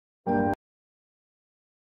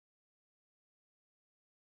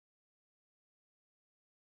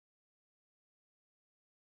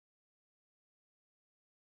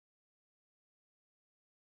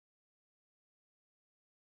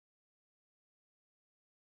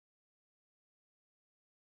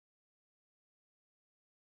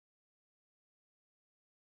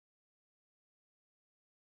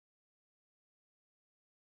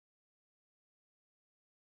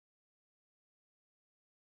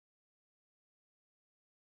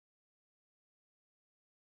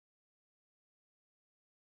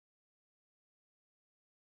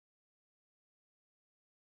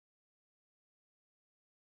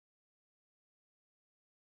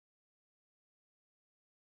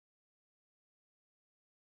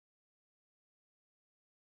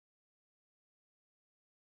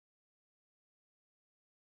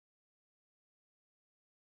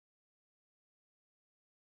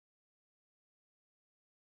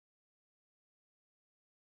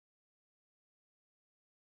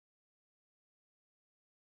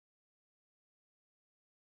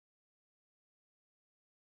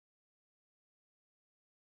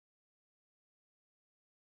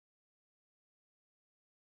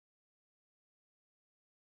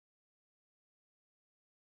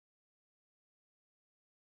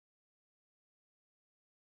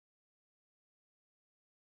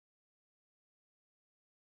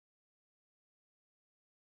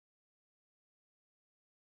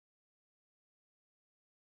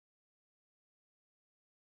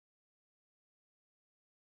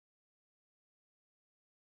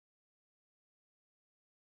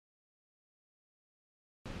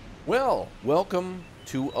Well, welcome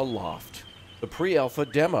to Aloft, the pre-alpha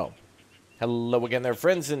demo. Hello again there,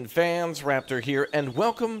 friends and fans. Raptor here, and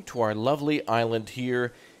welcome to our lovely island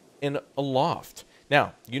here in Aloft.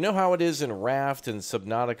 Now, you know how it is in Raft and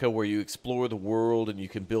Subnautica where you explore the world and you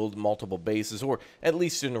can build multiple bases, or at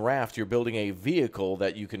least in Raft, you're building a vehicle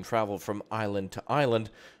that you can travel from island to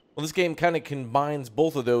island. Well, this game kind of combines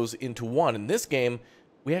both of those into one. In this game,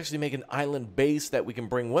 we actually make an island base that we can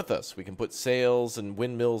bring with us. We can put sails and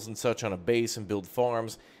windmills and such on a base and build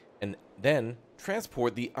farms, and then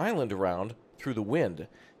transport the island around through the wind.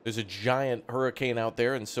 There's a giant hurricane out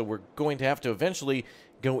there, and so we're going to have to eventually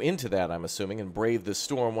go into that, I'm assuming, and brave the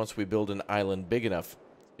storm once we build an island big enough.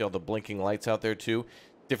 See all the blinking lights out there, too?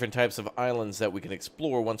 Different types of islands that we can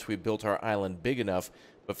explore once we've built our island big enough.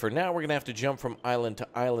 But for now, we're going to have to jump from island to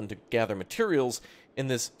island to gather materials in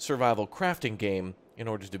this survival crafting game in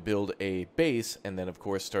order to build a base, and then, of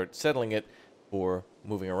course, start settling it for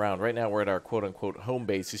moving around. Right now, we're at our quote-unquote home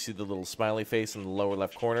base. You see the little smiley face in the lower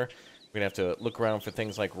left corner? We're going to have to look around for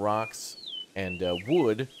things like rocks and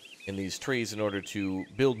wood in these trees in order to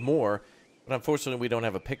build more. But unfortunately, we don't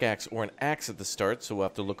have a pickaxe or an axe at the start, so we'll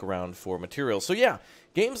have to look around for materials. So yeah,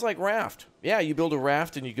 games like Raft. Yeah, you build a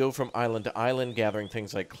raft and you go from island to island, gathering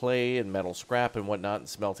things like clay and metal scrap and whatnot and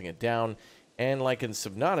smelting it down. And like in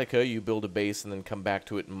Subnautica, you build a base and then come back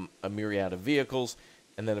to it in a myriad of vehicles.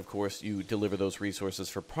 And then, of course, you deliver those resources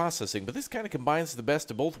for processing. But this kind of combines the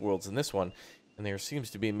best of both worlds in this one. And there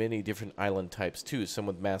seems to be many different island types, too. Some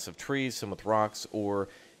with massive trees, some with rocks, ore,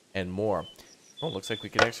 and more. Well, looks like we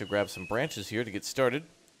could actually grab some branches here to get started.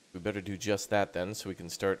 We better do just that then so we can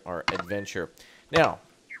start our adventure. Now,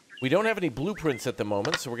 we don't have any blueprints at the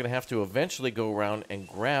moment, so we're going to have to eventually go around and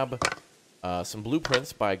grab some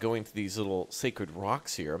blueprints by going to these little sacred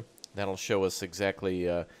rocks here. That'll show us exactly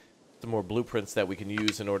some more blueprints that we can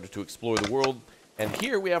use in order to explore the world. And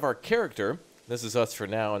here we have our character. This is us for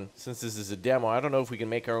now, and since this is a demo, I don't know if we can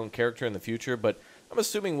make our own character in the future, but I'm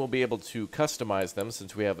assuming we'll be able to customize them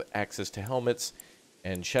since we have access to helmets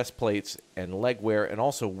and chest plates and leg wear and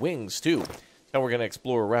also wings too. That's how we're going to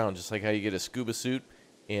explore around, just like how you get a scuba suit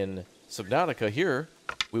in Subnautica. Here,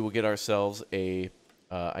 we will get ourselves a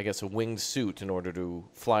I guess a winged suit in order to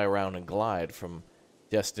fly around and glide from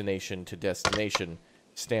destination to destination,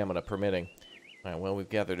 stamina permitting. All right, well, we've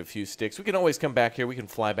gathered a few sticks. We can always come back here. We can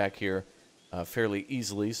fly back here fairly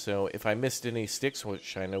easily. So if I missed any sticks,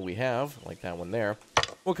 which I know we have, like that one there,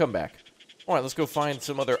 we'll come back. All right, let's go find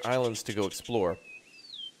some other islands to go explore.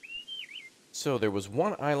 So there was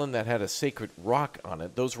one island that had a sacred rock on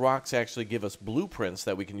it. Those rocks actually give us blueprints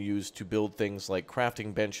that we can use to build things like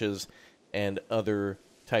crafting benches and other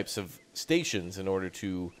types of stations in order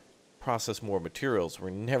to process more materials. We're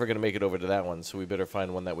never going to make it over to that one, so we better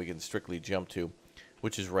find one that we can strictly jump to,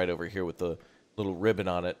 which is right over here with the little ribbon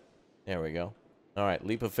on it. There we go. All right,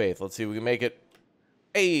 leap of faith. Let's see if we can make it.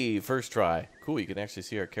 Hey, first try. Cool, you can actually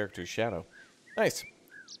see our character's shadow. Nice.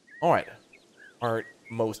 All right. Our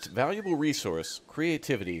most valuable resource,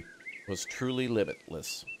 creativity, was truly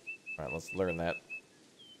limitless. All right, let's learn that.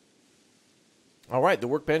 All right, the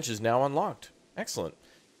workbench is now unlocked. Excellent.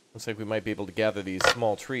 Looks like we might be able to gather these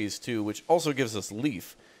small trees, too, which also gives us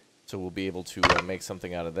leaf. So we'll be able to make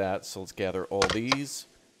something out of that. So let's gather all these,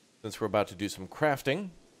 since we're about to do some crafting.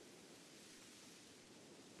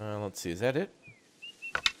 Let's see, is that it?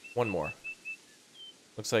 One more.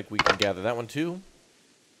 Looks like we can gather that one, too.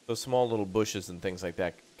 Those small little bushes and things like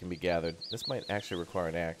that can be gathered. This might actually require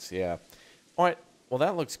an axe, yeah. All right. Well,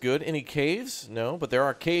 that looks good. Any caves? No, but there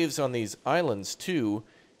are caves on these islands, too,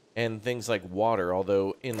 and things like water,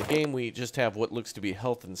 although in the game we just have what looks to be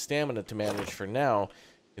health and stamina to manage for now.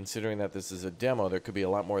 Considering that this is a demo, there could be a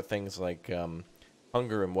lot more things like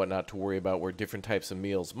hunger and whatnot to worry about, where different types of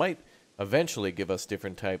meals might eventually give us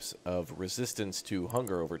different types of resistance to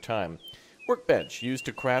hunger over time. Workbench, used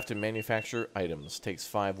to craft and manufacture items. Takes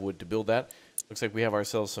 5 wood to build that. Looks like we have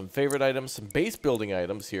ourselves some favorite items, some base building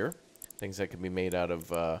items here. Things that can be made out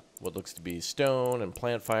of what looks to be stone and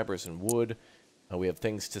plant fibers and wood. We have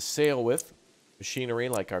things to sail with, machinery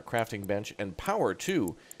like our crafting bench, and power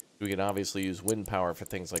too. We can obviously use wind power for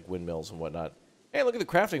things like windmills and whatnot. Hey, look at the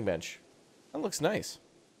crafting bench. That looks nice.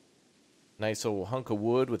 Nice old hunk of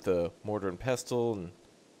wood with the mortar and pestle and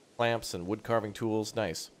clamps and wood carving tools.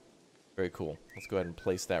 Nice. Very cool. Let's go ahead and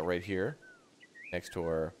place that right here next to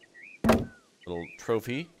our little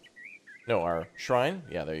trophy. No, our shrine.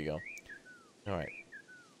 Yeah, there you go. All right.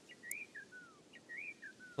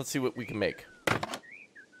 Let's see what we can make.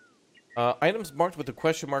 Items marked with a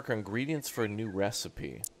question mark are ingredients for a new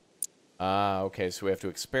recipe. Okay, so we have to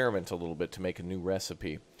experiment a little bit to make a new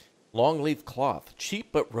recipe. Long leaf cloth,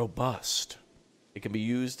 cheap but robust. It can be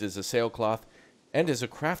used as a sailcloth and as a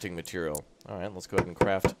crafting material. All right, let's go ahead and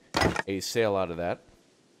craft a sail out of that.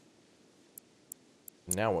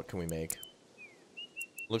 Now what can we make?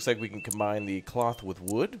 Looks like we can combine the cloth with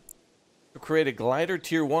wood to create a glider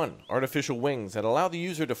tier 1. Artificial wings that allow the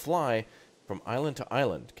user to fly from island to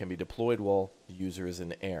island can be deployed while the user is in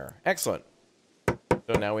the air. Excellent.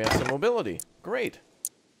 So now we have some mobility. Great.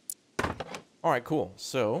 Alright, cool.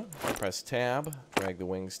 So, press tab, drag the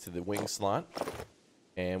wings to the wing slot,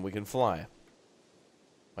 and we can fly.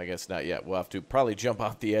 I guess not yet. We'll have to probably jump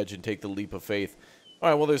off the edge and take the leap of faith.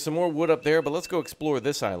 Alright, well there's some more wood up there, but let's go explore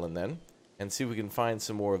this island then, and see if we can find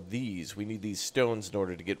some more of these. We need these stones in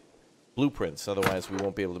order to get blueprints, otherwise we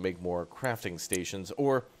won't be able to make more crafting stations,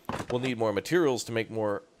 or we'll need more materials to make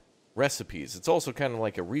more recipes. It's also kind of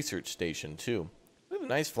like a research station, too. Look at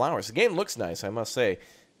the nice flowers. The game looks nice, I must say.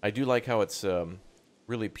 I do like how it's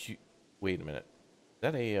really wait a minute. Is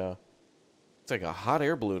that a... it's like a hot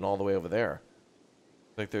air balloon all the way over there.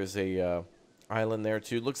 Looks like there's a island there,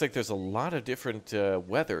 too. Looks like there's a lot of different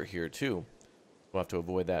weather here, too. We'll have to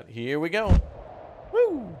avoid that. Here we go.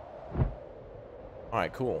 Woo!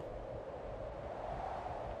 Alright, cool.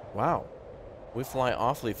 Wow. We fly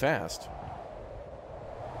awfully fast.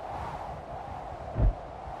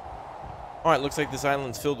 Alright, looks like this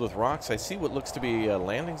island's filled with rocks. I see what looks to be a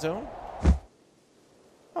landing zone.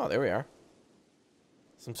 Oh, there we are.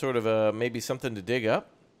 Some sort of, maybe something to dig up.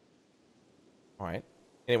 Alright.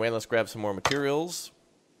 Anyway, let's grab some more materials.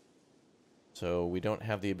 So, we don't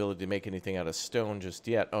have the ability to make anything out of stone just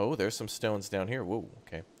yet. Oh, there's some stones down here. Whoa,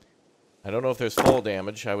 okay. I don't know if there's fall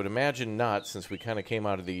damage. I would imagine not, since we kind of came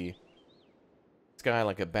out of the sky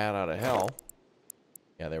like a bat out of hell.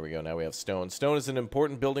 Yeah, there we go. Now we have stone. Stone is an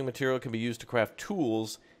important building material. It can be used to craft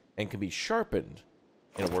tools and can be sharpened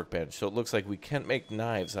in a workbench. So it looks like we can make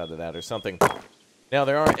knives out of that or something. Now,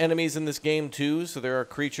 there are enemies in this game, too, so there are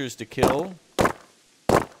creatures to kill.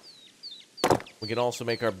 We can also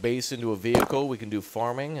make our base into a vehicle. We can do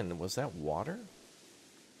farming. And was that water?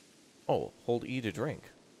 Oh, hold E to drink.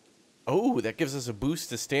 Oh, that gives us a boost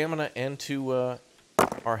to stamina and to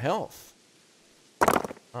our health.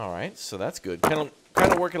 Alright, so that's good. Kind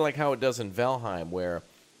of working like how it does in Valheim, where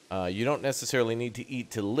you don't necessarily need to eat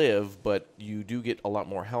to live, but you do get a lot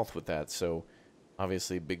more health with that, so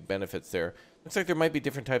obviously big benefits there. Looks like there might be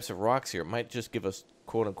different types of rocks here. It might just give us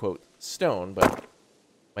quote-unquote stone, but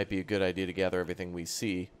might be a good idea to gather everything we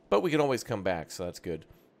see. But we can always come back, so that's good.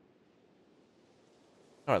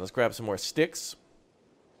 Alright, let's grab some more sticks.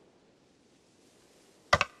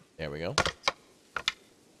 There we go.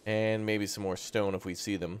 And maybe some more stone if we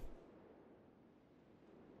see them.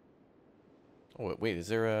 Oh, wait, is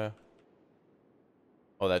there a...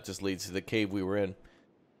 Oh, that just leads to the cave we were in.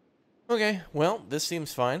 Okay, well, this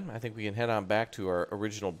seems fine. I think we can head on back to our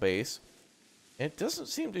original base. It doesn't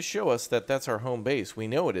seem to show us that that's our home base. We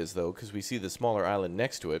know it is, though, because we see the smaller island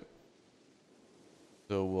next to it.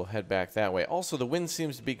 So we'll head back that way. Also, the wind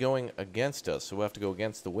seems to be going against us, so we'll have to go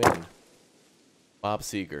against the wind. Bob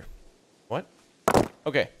Seeger. What?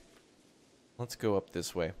 Okay. Let's go up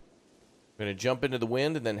this way. We're going to jump into the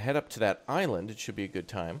wind and then head up to that island. It should be a good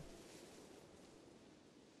time.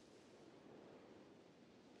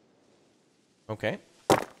 Okay.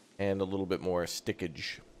 And a little bit more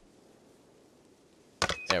stickage.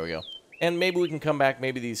 There we go. And maybe we can come back.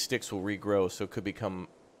 Maybe these sticks will regrow, so it could become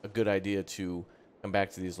a good idea to come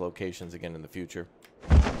back to these locations again in the future.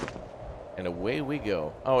 And away we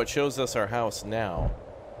go. Oh, it shows us our house now.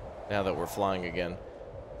 Now that we're flying again.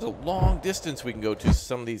 There's a long distance we can go to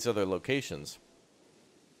some of these other locations.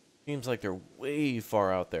 Seems like they're way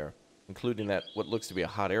far out there. Including that, what looks to be a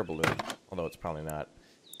hot air balloon. Although it's probably not.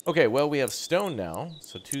 Okay, well, we have stone now.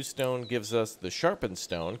 So 2 stone gives us the sharpened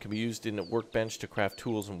stone. Can be used in a workbench to craft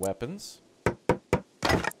tools and weapons. So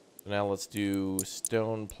now let's do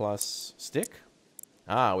stone plus stick.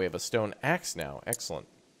 Ah, we have a stone axe now. Excellent.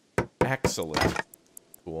 Excellent.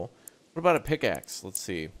 Cool. What about a pickaxe? Let's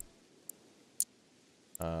see.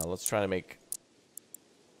 Let's try to make...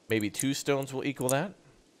 Maybe 2 stones will equal that.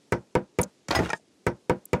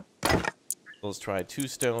 Let's try 2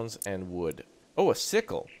 stones and wood. Oh, a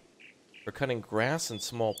sickle. For cutting grass and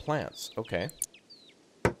small plants. Okay.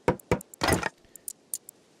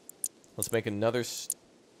 Let's make another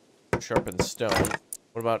sharpened stone.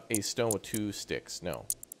 What about a stone with 2 sticks? No.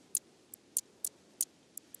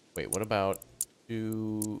 Wait, what about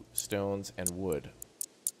 2 stones and wood?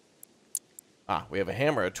 Ah, we have a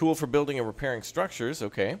hammer. A tool for building and repairing structures.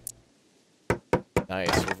 Okay.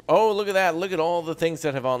 Nice. Oh, look at that. Look at all the things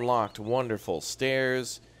that have unlocked. Wonderful.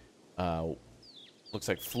 Stairs. Looks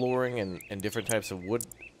like flooring and different types of wood.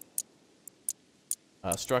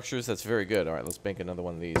 Structures, that's very good. All right, let's make another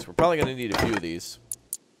one of these. We're probably going to need a few of these.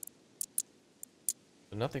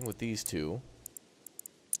 So nothing with these two.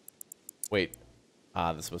 Wait.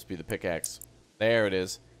 This must be the pickaxe. There it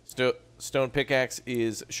is. Stone pickaxe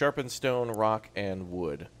is sharpened stone, rock, and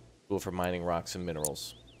wood. Cool for mining rocks and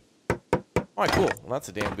minerals. Alright, cool. Well, that's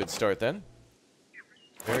a damn good start then.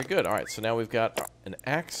 Very good. Alright, so now we've got an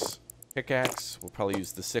axe, pickaxe. We'll probably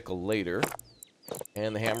use the sickle later.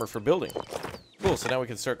 And the hammer for building. Cool, so now we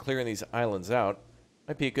can start clearing these islands out.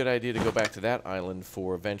 Might be a good idea to go back to that island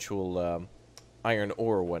for eventual iron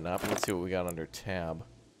ore or whatnot. But let's see what we got under tab.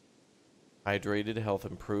 Hydrated, health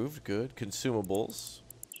improved, good. Consumables.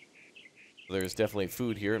 There's definitely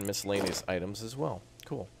food here and miscellaneous items as well.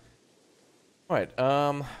 Cool. Alright,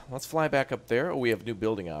 let's fly back up there. Oh, we have new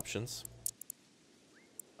building options.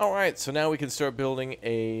 Alright, so now we can start building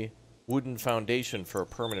a wooden foundation for a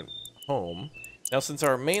permanent home. Now, since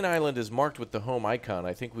our main island is marked with the home icon,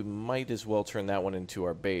 I think we might as well turn that one into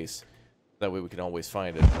our base. That way we can always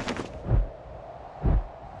find it.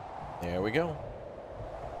 There we go.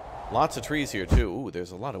 Lots of trees here, too. Ooh,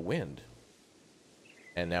 there's a lot of wind.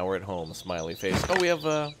 And now we're at home, smiley face. Oh, we have,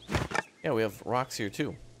 yeah, we have rocks here,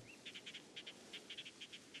 too.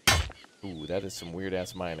 Ooh, that is some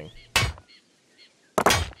weird-ass mining.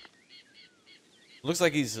 Looks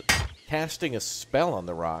like he's casting a spell on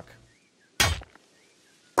the rock.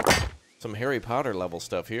 Some Harry Potter level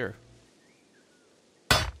stuff here.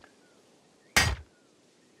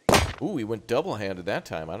 Ooh, he went double-handed that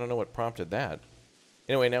time. I don't know what prompted that.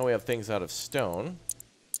 Anyway, now we have things out of stone.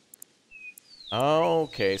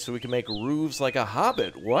 Okay, so we can make roofs like a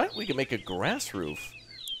hobbit. What? We can make a grass roof.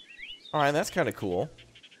 Alright, that's kind of cool.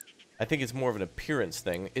 I think it's more of an appearance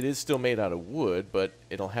thing. It is still made out of wood, but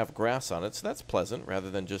it'll have grass on it, so that's pleasant, rather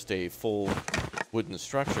than just a full wooden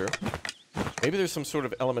structure. Maybe there's some sort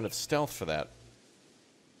of element of stealth for that.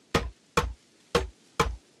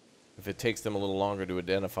 If it takes them a little longer to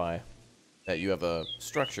identify that you have a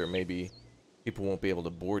structure, maybe people won't be able to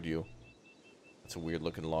board you. That's a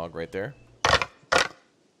weird-looking log right there.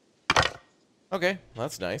 Okay,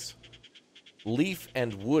 that's nice. Leaf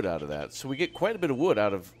and wood out of that. So we get quite a bit of wood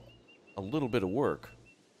out of a little bit of work.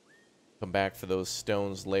 Come back for those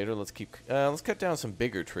stones later. Let's cut down some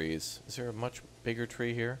bigger trees. Is there a much bigger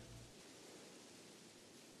tree here?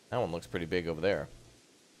 That one looks pretty big over there.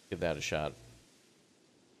 Give that a shot.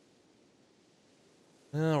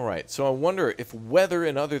 Alright, so I wonder if weather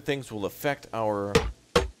and other things will affect our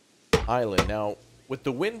island. Now, with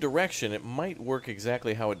the wind direction, it might work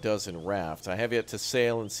exactly how it does in Raft. I have yet to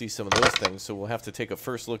sail and see some of those things, so we'll have to take a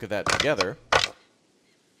first look at that together.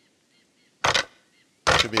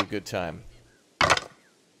 Should be a good time.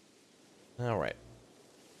 Alright.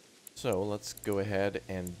 So, let's go ahead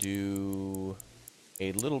and do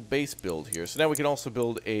a little base build here. So now we can also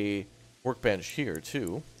build a workbench here,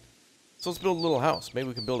 too. So let's build a little house. Maybe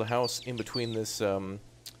we can build a house in between this, let's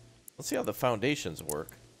see how the foundations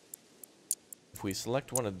work. If we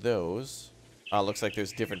select one of those, looks like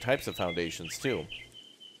there's different types of foundations, too.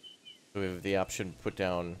 So we have the option to put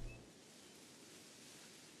down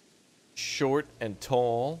short and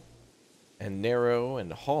tall and narrow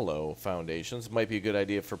and hollow foundations. Might be a good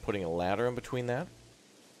idea for putting a ladder in between that.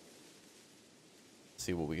 Let's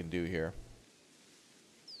see what we can do here.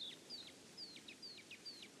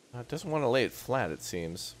 It doesn't want to lay it flat, it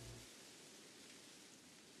seems.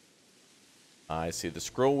 I see. The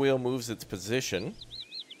scroll wheel moves its position.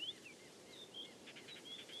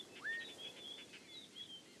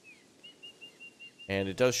 And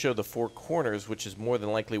it does show the four corners, which is more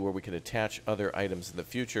than likely where we can attach other items in the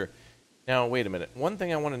future. Now, wait a minute. One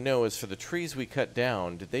thing I want to know is for the trees we cut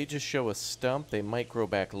down, did they just show a stump? They might grow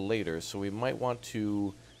back later, so we might want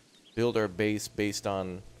to build our base based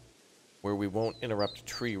on where we won't interrupt a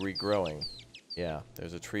tree regrowing. Yeah,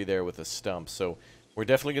 there's a tree there with a stump. So we're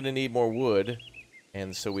definitely going to need more wood,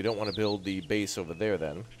 and so we don't want to build the base over there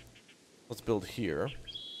then. Let's build here.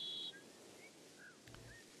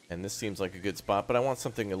 And this seems like a good spot, but I want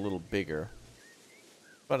something a little bigger.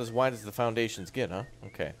 About as wide as the foundations get, huh?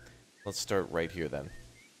 Okay. Let's start right here then.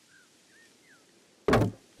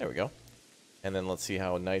 There we go. And then let's see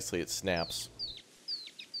how nicely it snaps.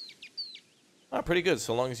 Ah, pretty good,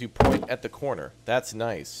 so long as you point at the corner. That's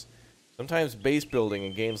nice. Sometimes base building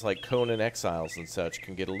in games like Conan Exiles and such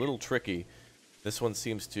can get a little tricky. This one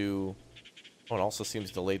seems to... Oh, it also seems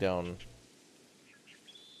to lay down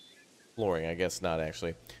flooring. I guess not,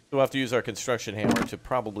 actually. So we'll have to use our construction hammer to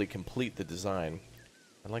probably complete the design.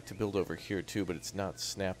 I'd like to build over here, too, but it's not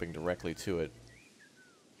snapping directly to it.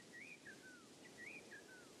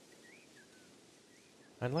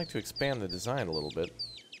 I'd like to expand the design a little bit.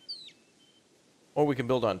 Or we can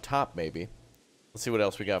build on top, maybe. Let's see what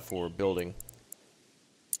else we got for building.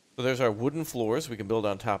 So there's our wooden floors. We can build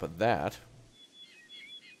on top of that.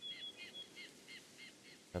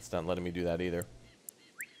 That's not letting me do that either.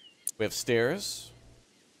 We have stairs.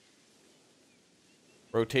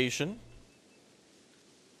 Rotation.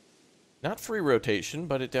 Not free rotation,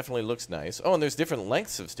 but it definitely looks nice. Oh, and there's different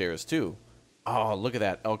lengths of stairs, too. Oh, look at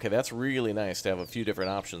that. Okay, that's really nice to have a few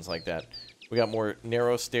different options like that. We got more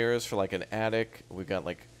narrow stairs for, like, an attic. We've got,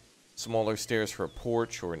 like, smaller stairs for a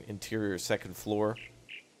porch or an interior second floor.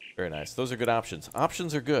 Very nice. Those are good options.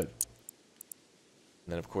 Options are good. And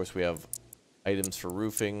then, of course, we have items for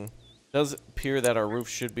roofing. It does appear that our roof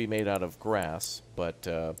should be made out of grass, but,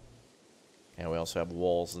 and we also have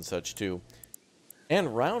walls and such, too.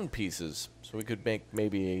 And round pieces. So we could make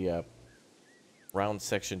maybe a round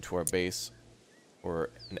section to our base.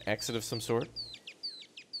 Or an exit of some sort.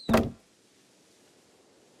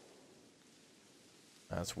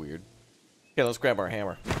 That's weird. Okay, let's grab our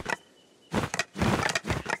hammer.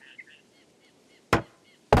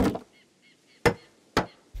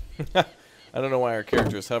 I don't know why our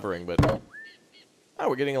character is hovering, but... Oh,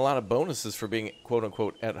 we're getting a lot of bonuses for being,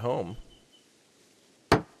 quote-unquote, at home.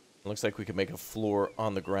 It looks like we could make a floor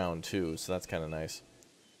on the ground, too, so that's kind of nice.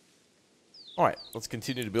 Alright, let's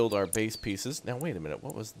continue to build our base pieces. Now, wait a minute.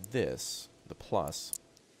 What was this? The plus.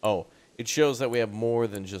 Oh, it shows that we have more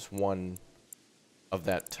than just one of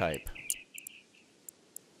that type.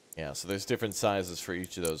 Yeah, so there's different sizes for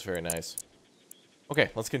each of those. Very nice.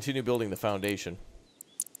 Okay, let's continue building the foundation.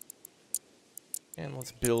 And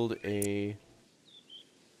let's build a...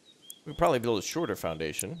 We could probably build a shorter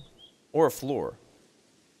foundation. Or a floor.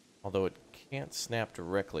 Although it can't snap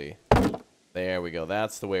directly. There we go.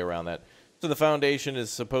 That's the way around that. So the foundation is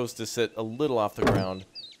supposed to sit a little off the ground,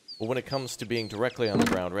 but when it comes to being directly on the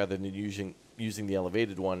ground rather than using the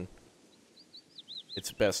elevated one,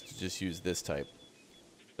 it's best to just use this type,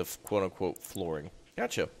 the quote-unquote flooring.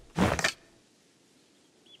 Gotcha. Nice.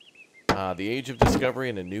 The Age of Discovery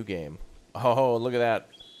in a new game. Oh, look at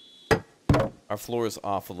that. Our floor is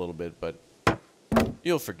off a little bit, but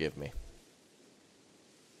you'll forgive me.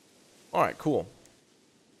 All right, cool.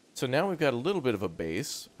 So now we've got a little bit of a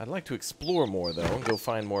base. I'd like to explore more, though, and go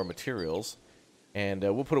find more materials. And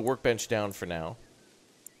we'll put a workbench down for now.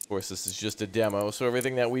 Of course, this is just a demo, so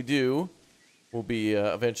everything that we do will be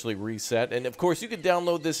eventually reset. And, of course, you can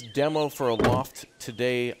download this demo for Aloft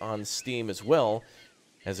today on Steam as well,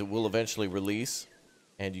 as it will eventually release.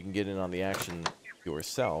 And you can get in on the action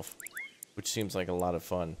yourself, which seems like a lot of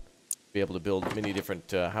fun. Be able to build many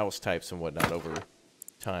different house types and whatnot over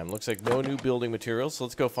time. Looks like no new building materials, so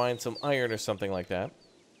let's go find some iron or something like that.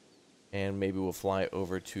 And maybe we'll fly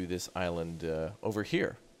over to this island over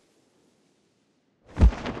here.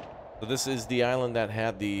 So this is the island that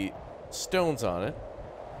had the stones on it.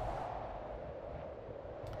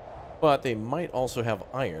 But they might also have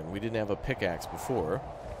iron. We didn't have a pickaxe before.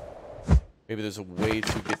 Maybe there's a way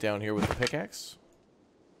to get down here with the pickaxe?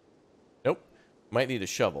 Nope. Might need a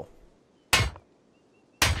shovel.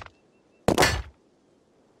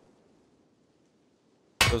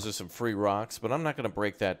 Those are some free rocks, but I'm not going to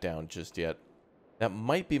break that down just yet. That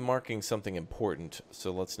might be marking something important,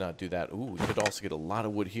 so let's not do that. Ooh, we could also get a lot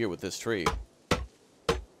of wood here with this tree.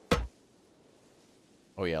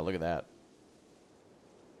 Oh yeah, look at that.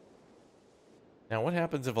 Now, what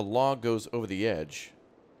happens if a log goes over the edge?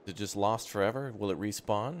 Is it just lost forever? Will it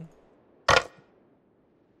respawn?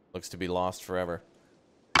 Looks to be lost forever.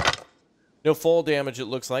 No fall damage, it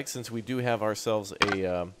looks like, since we do have ourselves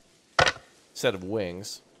a... set of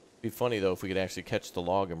wings. Be funny though if we could actually catch the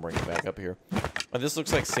log and bring it back up here. This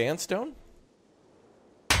looks like sandstone.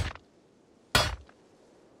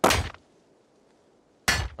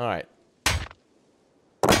 Alright.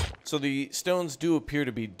 So the stones do appear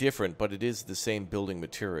to be different, but it is the same building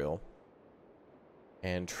material.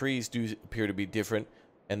 And trees do appear to be different,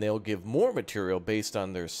 and they'll give more material based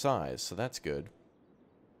on their size, so that's good.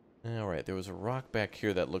 Alright, there was a rock back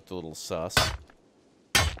here that looked a little sus.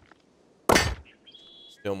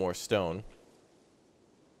 No more stone.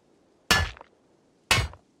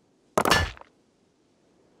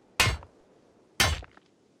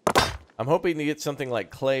 I'm hoping to get something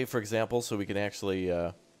like clay, for example, so we can actually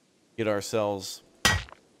get ourselves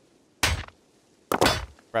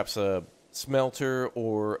perhaps a smelter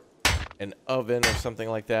or an oven or something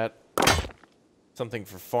like that. Something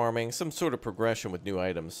for farming. Some sort of progression with new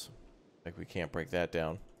items. Like we can't break that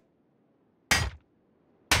down.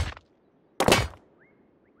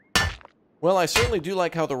 Well, I certainly do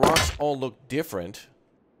like how the rocks all look different.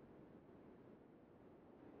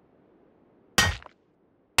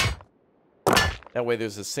 That way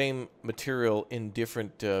there's the same material in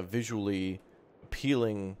different visually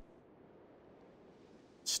appealing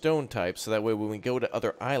stone types. So that way when we go to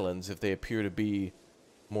other islands, if they appear to be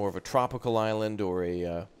more of a tropical island or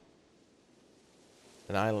a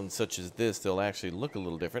an island such as this, they'll actually look a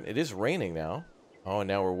little different. It is raining now. Oh, and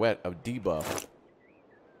now we're wet. A debuff,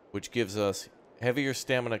 which gives us heavier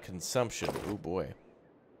stamina consumption. Oh, boy.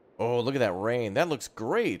 Oh, look at that rain. That looks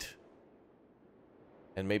great.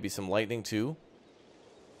 And maybe some lightning, too.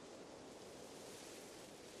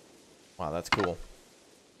 Wow, that's cool.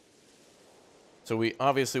 So we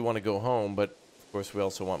obviously want to go home, but of course we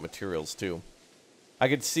also want materials, too. I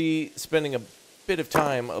could see spending a bit of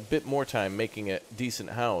time, a bit more time, making a decent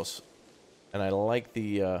house. And I like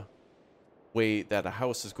the way that a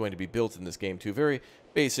house is going to be built in this game, too. Very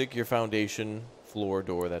basic, your foundation, floor,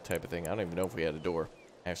 door, that type of thing. I don't even know if we had a door.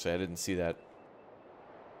 Actually, I didn't see that.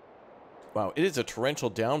 Wow, it is a torrential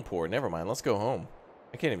downpour. Never mind, let's go home.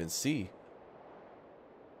 I can't even see.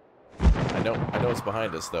 I know it's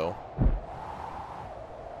behind us, though.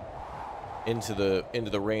 Into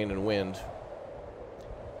the rain and wind.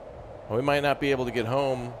 Well, we might not be able to get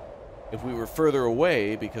home if we were further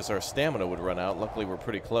away because our stamina would run out. Luckily, we're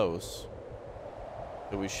pretty close.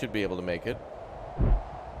 So we should be able to make it.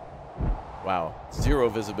 Wow, 0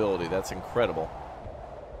 visibility. That's incredible.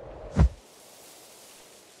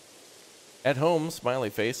 At home, smiley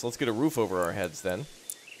face. Let's get a roof over our heads then.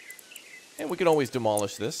 And we can always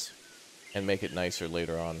demolish this and make it nicer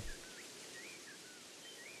later on.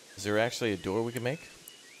 Is there actually a door we can make?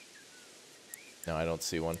 No, I don't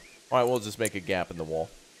see one. All right, we'll just make a gap in the wall.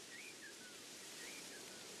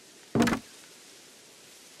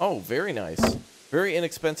 Oh, very nice. Very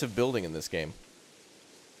inexpensive building in this game.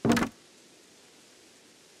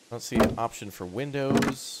 Don't see an option for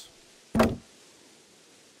windows.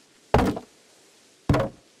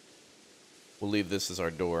 We'll leave this as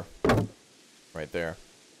our door. Right there.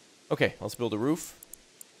 Okay, let's build a roof.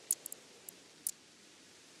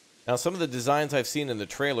 Now, some of the designs I've seen in the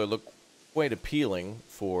trailer look quite appealing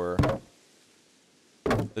for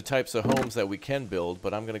the types of homes that we can build,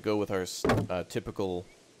 but I'm going to go with our typical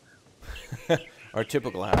our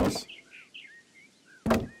typical house.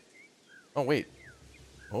 Oh, wait.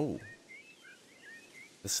 Oh.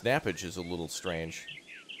 The snappage is a little strange.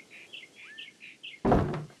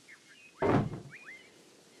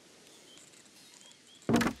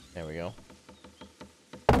 There we go.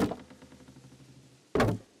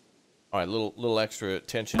 All right, little extra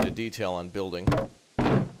attention to detail on building.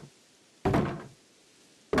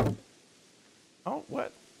 Oh,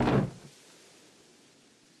 what?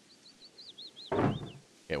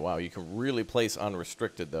 Okay, wow, you can really place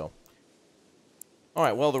unrestricted, though. All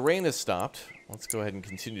right, well, the rain has stopped. Let's go ahead and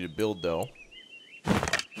continue to build, though.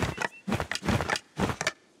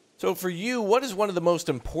 So for you, what is one of the most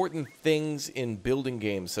important things in building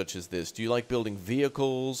games such as this? Do you like building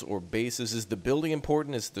vehicles or bases? Is the building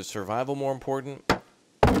important? Is the survival more important?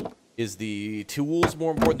 Is the tools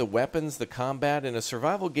more important? The weapons, the combat? In a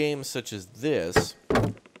survival game such as this,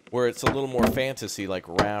 where it's a little more fantasy, like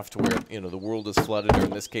Raft, where, you know, the world is flooded, or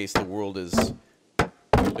in this case, the world is...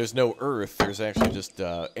 There's no earth. There's actually just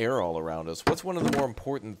air all around us. What's one of the more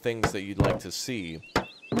important things that you'd like to see?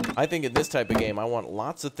 I think in this type of game, I want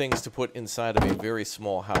lots of things to put inside of a very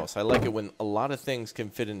small house. I like it when a lot of things can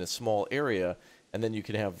fit in a small area, and then you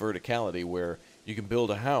can have verticality where you can build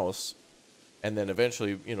a house and then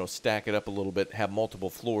eventually, you know, stack it up a little bit, have multiple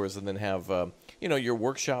floors, and then have, you know, your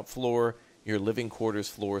workshop floor, your living quarters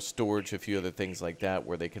floor, storage, a few other things like that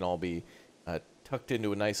where they can all be tucked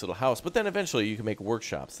into a nice little house. But then eventually you can make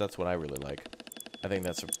workshops. That's what I really like. I think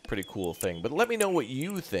that's a pretty cool thing. But let me know what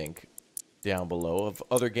you think down below of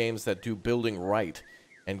other games that do building right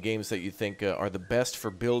and games that you think are the best for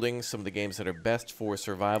building, some of the games that are best for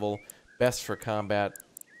survival, best for combat.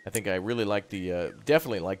 I think I really like the,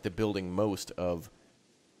 definitely like the building most of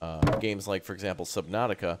games like, for example,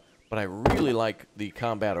 Subnautica, but I really like the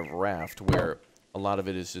combat of Raft, where a lot of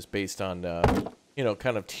it is just based on, you know,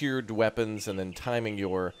 kind of tiered weapons and then timing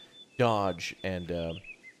your dodge and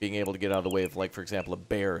being able to get out of the way of, like, for example, a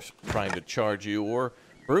bear trying to charge you, or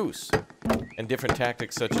Bruce, and different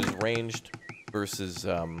tactics such as ranged versus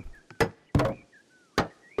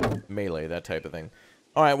melee, that type of thing.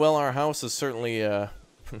 All right, well, our house is certainly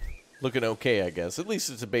looking okay, I guess. At least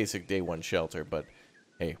it's a basic day one shelter, but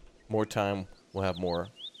hey, more time, we'll have more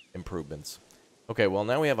improvements. Okay, well,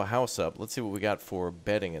 now we have a house up. Let's see what we got for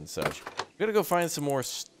bedding and such. We're gonna go find some more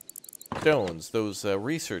stones, those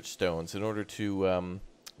research stones, in order to,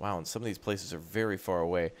 wow, and some of these places are very far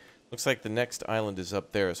away. Looks like the next island is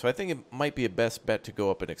up there, so I think it might be a best bet to go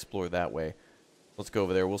up and explore that way. Let's go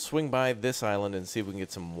over there. We'll swing by this island and see if we can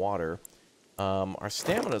get some water. Our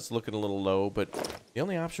stamina's looking a little low, but the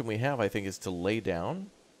only option we have, I think, is to lay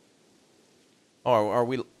down. Oh,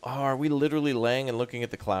 are we literally laying and looking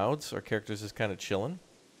at the clouds? Our character's just kind of chilling.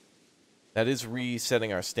 That is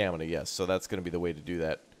resetting our stamina, yes. So that's going to be the way to do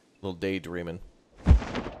that. A little daydreaming.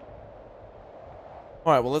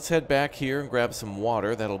 All right, well, let's head back here and grab some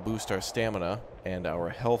water. That'll boost our stamina and our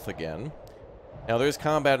health again. Now, there's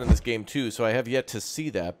combat in this game, too, so I have yet to see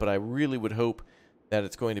that, but I really would hope that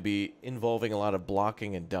it's going to be involving a lot of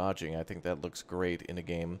blocking and dodging. I think that looks great in a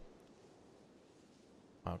game.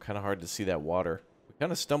 Wow, kind of hard to see that water. We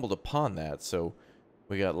kind of stumbled upon that, so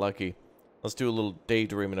we got lucky. Let's do a little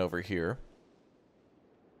daydreaming over here.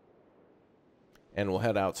 And we'll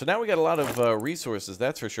head out. So now we got a lot of resources,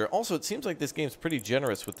 that's for sure. Also, it seems like this game's pretty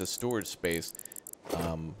generous with the storage space.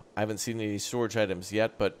 I haven't seen any storage items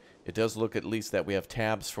yet, but it does look at least that we have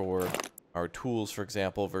tabs for our tools, for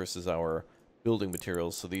example, versus our building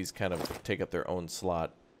materials. So these kind of take up their own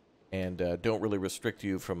slot and don't really restrict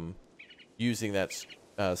you from using that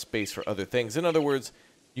space for other things. In other words,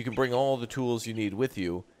 you can bring all the tools you need with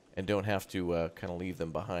you and don't have to kind of leave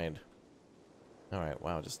them behind. All right,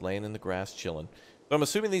 wow, just laying in the grass, chilling. So I'm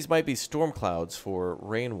assuming these might be storm clouds for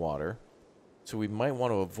rainwater. So we might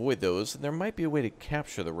want to avoid those. And there might be a way to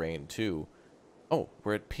capture the rain, too. Oh,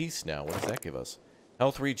 we're at peace now. What does that give us?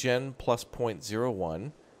 Health regen plus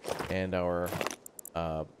 0.01. And our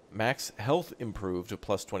max health improved to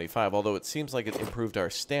plus 25. Although it seems like it improved our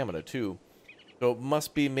stamina, too. So it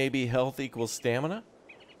must be maybe health equals stamina.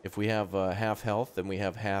 If we have half health, then we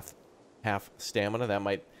have half stamina. That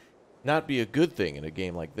might not be a good thing in a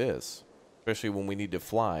game like this, especially when we need to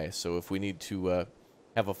fly. So if we need to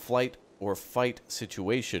have a flight or fight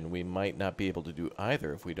situation, we might not be able to do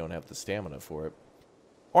either if we don't have the stamina for it.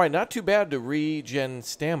 All right, not too bad to regen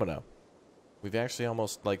stamina. We've actually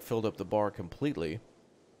almost like filled up the bar completely.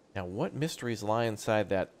 Now, what mysteries lie inside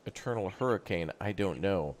that eternal hurricane? I don't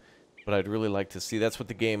know, but I'd really like to see. That's what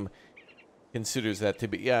the game considers that to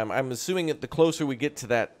be. Yeah, I'm assuming that the closer we get to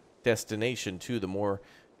that destination, too, the more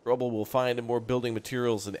trouble we'll find and more building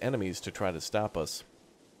materials and enemies to try to stop us.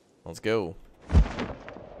 Let's go.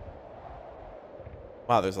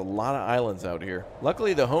 Wow, there's a lot of islands out here.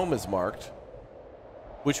 Luckily, the home is marked,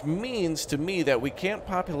 which means to me that we can't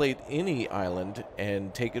populate any island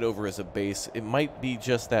and take it over as a base. It might be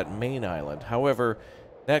just that main island. However,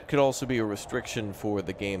 that could also be a restriction for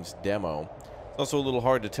the game's demo. It's also a little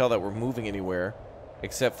hard to tell that we're moving anywhere,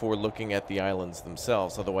 except for looking at the islands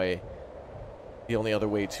themselves. Otherwise, the only other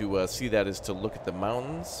way to see that is to look at the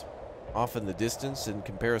mountains off in the distance in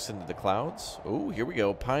comparison to the clouds. Oh, here we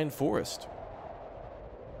go. Pine Forest.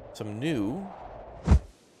 Some new.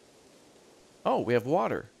 Oh, we have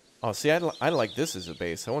water. Oh, see, I like this as a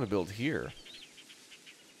base. I want to build here.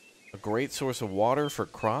 A great source of water for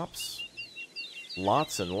crops.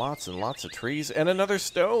 Lots and lots and lots of trees. And another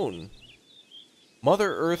stone.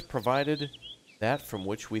 Mother Earth provided that from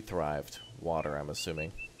which we thrived. Water, I'm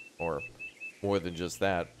assuming. Or more than just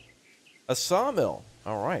that. A sawmill.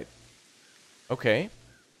 All right. Okay.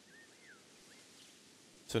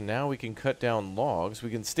 So now we can cut down logs. We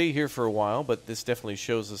can stay here for a while, but this definitely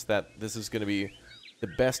shows us that this is going to be the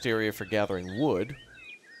best area for gathering wood.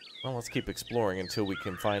 Well, let's keep exploring until we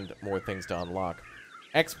can find more things to unlock.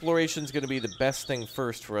 Exploration is going to be the best thing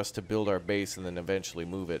first for us to build our base and then eventually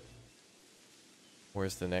move it.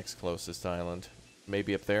 Where's the next closest island?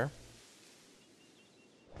 Maybe up there?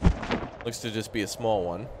 Looks to just be a small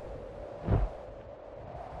one.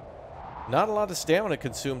 Not a lot of stamina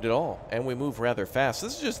consumed at all, and we move rather fast.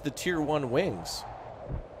 This is just the tier 1 wings.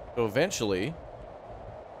 So eventually...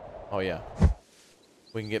 Oh yeah.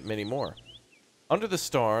 We can get many more. Under the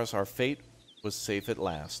stars, our fate was safe at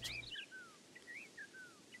last.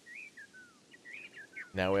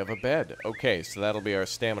 Now we have a bed. Okay, so that'll be our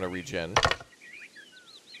stamina regen.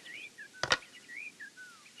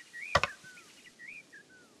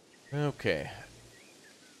 Okay.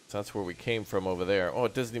 So that's where we came from over there. Oh,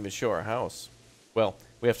 it doesn't even show our house. Well,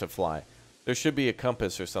 we have to fly. There should be a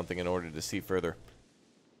compass or something in order to see further.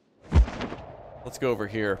 Let's go over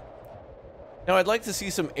here. Now, I'd like to see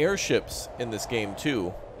some airships in this game,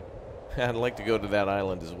 too. I'd like to go to that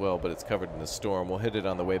island as well, but it's covered in a storm. We'll hit it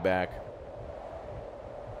on the way back.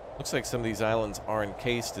 Looks like some of these islands are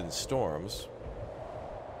encased in storms.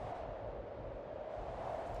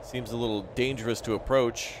 Seems a little dangerous to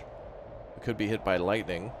approach. We could be hit by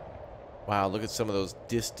lightning. Wow, look at some of those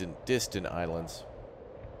distant islands.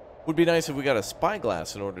 Would be nice if we got a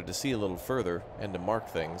spyglass in order to see a little further and to mark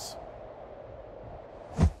things.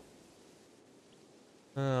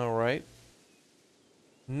 Alright.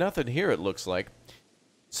 Nothing here, it looks like.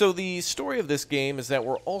 So the story of this game is that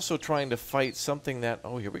we're also trying to fight something that...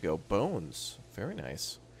 Oh, here we go. Bones. Very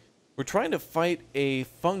nice. We're trying to fight a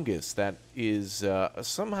fungus that is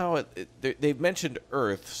somehow... they've mentioned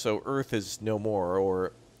Earth, so Earth is no more,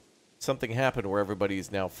 or something happened where everybody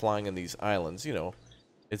is now flying in these islands. You know,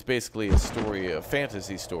 it's basically a story, a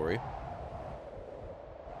fantasy story.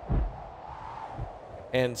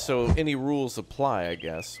 And so any rules apply, I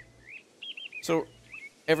guess. So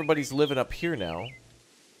everybody's living up here now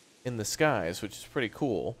in the skies, which is pretty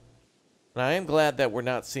cool. And I am glad that we're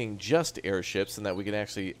not seeing just airships and that we can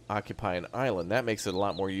actually occupy an island. That makes it a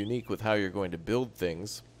lot more unique with how you're going to build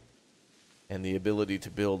things. And the ability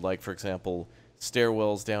to build, like, for example,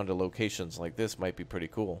 stairwells down to locations like this might be pretty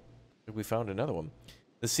cool. I think we found another one.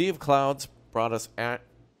 The Sea of Clouds brought us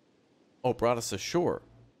ashore.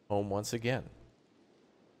 Home once again.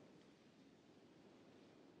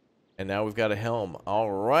 And now we've got a helm. All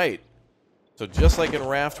right. So just like in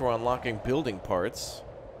Raft, we're unlocking building parts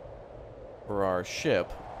for our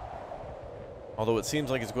ship. Although it seems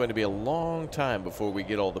like it's going to be a long time before we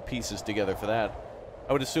get all the pieces together for that.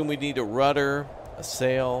 I would assume we need a rudder, a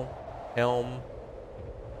sail, helm,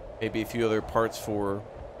 maybe a few other parts for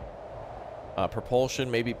propulsion.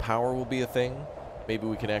 Maybe power will be a thing. Maybe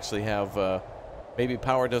we can actually have... maybe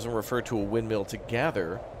power doesn't refer to a windmill to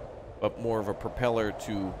gather, but more of a propeller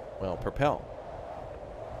to... well, propel.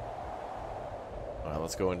 All right,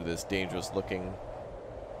 let's go into this dangerous-looking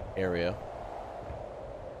area.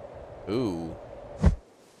 Ooh.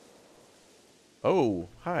 Oh,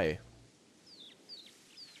 hi.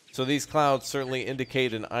 So these clouds certainly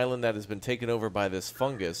indicate an island that has been taken over by this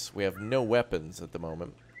fungus. We have no weapons at the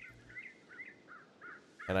moment.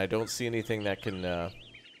 And I don't see anything that can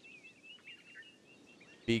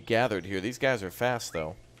be gathered here. These guys are fast,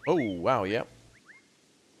 though. Oh, wow, yep.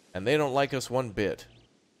 And they don't like us one bit.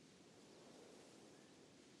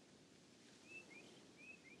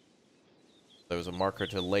 There was a marker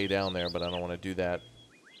to lay down there, but I don't want to do that.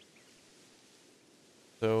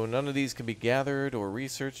 So none of these can be gathered or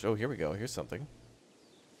researched. Oh, here we go. Here's something.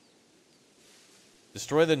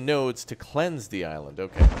 Destroy the nodes to cleanse the island.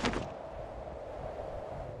 Okay.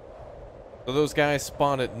 So those guys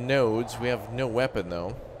spawn at nodes. We have no weapon,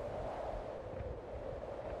 though.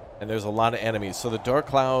 And there's a lot of enemies. So the dark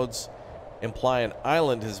clouds imply an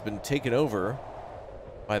island has been taken over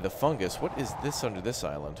by the fungus. What is this under this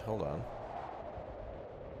island? Hold on.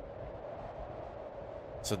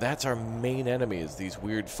 So that's our main enemy, is these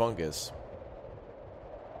weird fungus.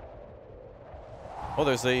 Oh,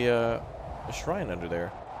 there's a shrine under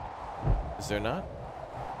there. Is there not?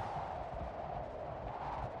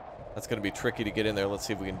 That's going to be tricky to get in there. Let's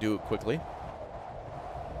see if we can do it quickly.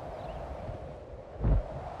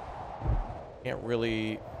 Can't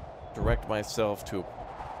really direct myself to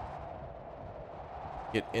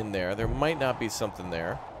get in there. There might not be something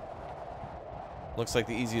there. Looks like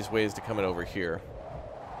the easiest way is to come in over here.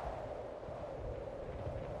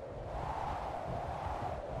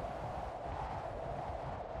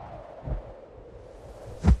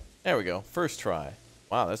 There we go. First try.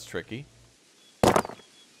 Wow, that's tricky.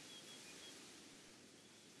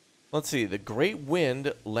 Let's see. The great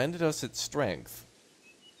wind lended us its strength,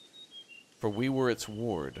 for we were its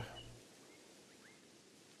ward.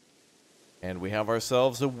 And we have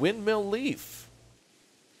ourselves a windmill leaf.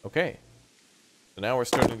 Okay. So now we're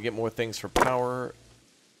starting to get more things for power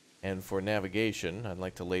and for navigation. I'd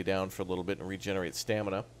like to lay down for a little bit and regenerate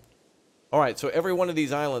stamina. Alright, so every one of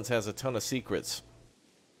these islands has a ton of secrets.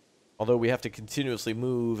 Although we have to continuously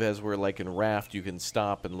move, as we're like in Raft, you can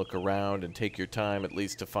stop and look around and take your time at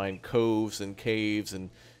least to find coves and caves and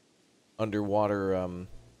underwater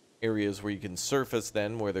areas where you can surface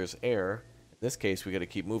then, where there's air. In this case, we got to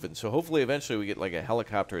keep moving. So hopefully eventually we get like a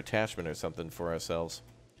helicopter attachment or something for ourselves.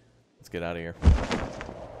 Let's get out of here.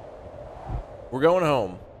 We're going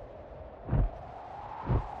home.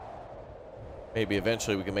 Maybe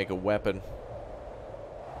eventually we can make a weapon.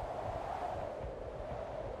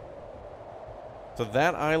 So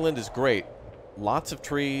that island is great. Lots of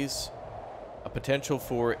trees, a potential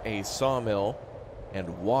for a sawmill,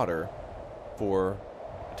 and water for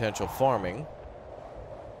potential farming.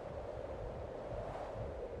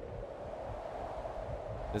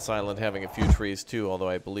 This island having a few trees too, although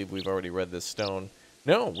I believe we've already read this stone.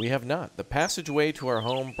 No, we have not. The passageway to our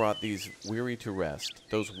home brought these weary to rest.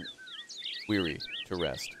 Those weary to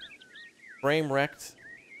rest. Frame wrecked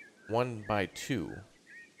 1 by 2.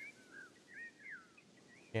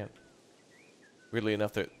 Can't. Weirdly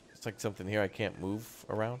enough, it's like something here I can't move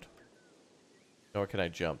around. Nor can I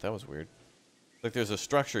jump. That was weird. Like there's a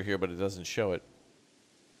structure here, but it doesn't show it.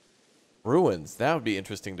 Ruins. That would be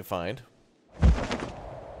interesting to find.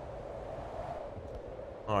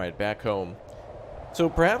 Alright, back home. So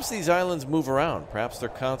perhaps these islands move around. Perhaps they're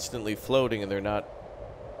constantly floating and they're not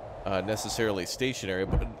necessarily stationary.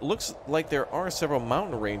 But it looks like there are several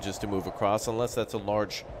mountain ranges to move across, unless that's a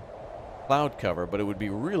large cloud cover. But it would be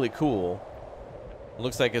really cool. It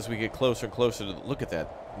looks like as we get closer and closer to... Look at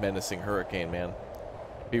that menacing hurricane, man.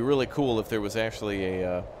 It'd be really cool if there was actually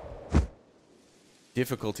a...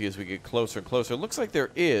 difficulty as we get closer and closer. It looks like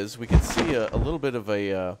there is. We can see a little bit of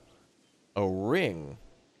a ring.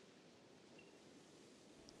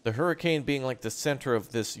 The hurricane being like the center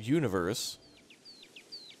of this universe.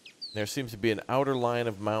 There seems to be an outer line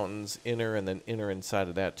of mountains, inner, and then inner inside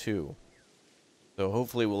of that too. So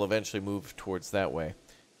hopefully we'll eventually move towards that way.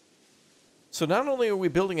 So not only are we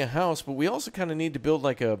building a house, but we also kind of need to build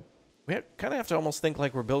like a... We kind of have to almost think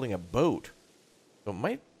like we're building a boat. So it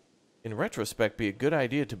might, in retrospect, be a good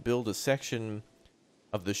idea to build a section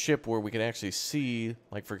of the ship where we can actually see,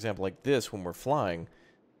 like for example, like this when we're flying.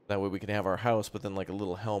 That way we can have our house, but then like a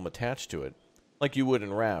little helm attached to it. Like you would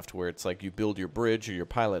in Raft, where it's like you build your bridge or your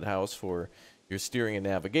pilot house for your steering and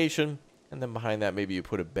navigation. And then behind that, maybe you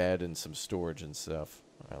put a bed and some storage and stuff.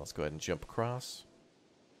 All right, let's go ahead and jump across.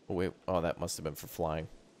 Oh, wait. Oh, that must have been for flying.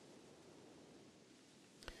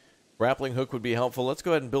 Grappling hook would be helpful. Let's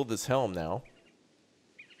go ahead and build this helm now.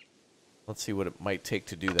 Let's see what it might take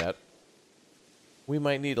to do that. We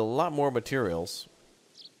might need a lot more materials.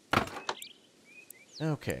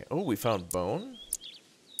 Okay. Oh, we found bone.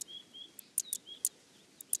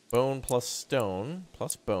 Bone plus stone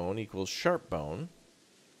plus bone equals sharp bone.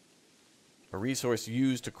 A resource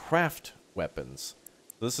used to craft weapons.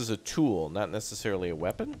 So this is a tool, not necessarily a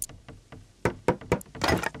weapon.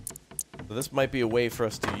 So this might be a way for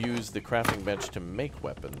us to use the crafting bench to make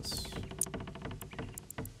weapons.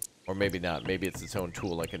 Or maybe not. Maybe it's its own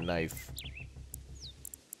tool, like a knife.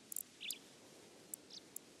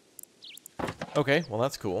 Okay, well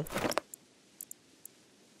that's cool.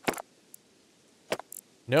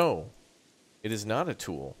 No, it is not a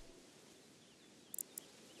tool.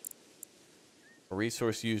 A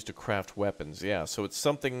resource used to craft weapons. Yeah, so it's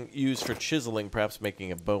something used for chiseling, perhaps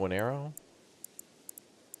making a bow and arrow.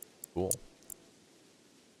 Cool.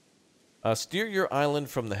 Steer your island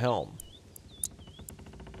from the helm.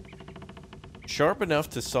 Sharp enough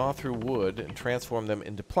to saw through wood and transform them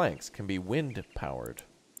into planks. Can be wind-powered.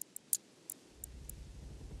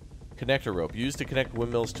 Connector rope. Used to connect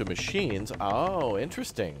windmills to machines. Oh,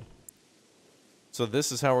 interesting. So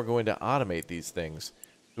this is how we're going to automate these things.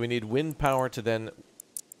 So we need wind power to then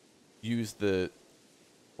use the...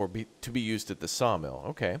 to be used at the sawmill.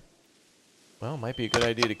 Okay. Well, might be a good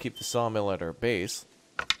idea to keep the sawmill at our base.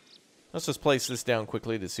 Let's just place this down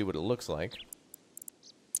quickly to see what it looks like.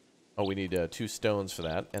 Oh, we need 2 stones for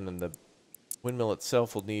that. And then the windmill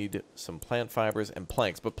itself will need some plant fibers and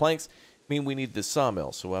planks. But planks mean we need the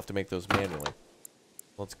sawmill, so we'll have to make those manually.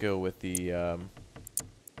 Let's go with the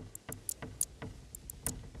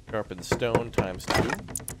sharpened stone times 2.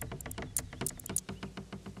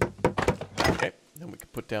 Okay, then we can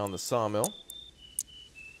put down the sawmill.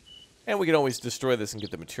 And we can always destroy this and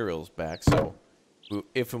get the materials back, so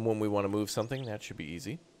if and when we want to move something, that should be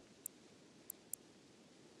easy.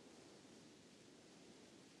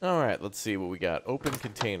 Alright, let's see what we got. Open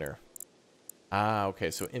container. Ah, okay,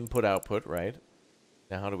 so input, output, right?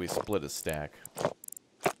 Now how do we split a stack?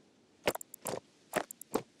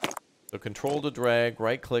 So control to drag,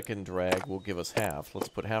 right-click and drag will give us half. Let's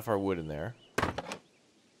put half our wood in there.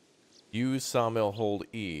 Use sawmill, hold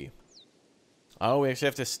E. Oh, we actually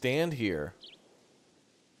have to stand here.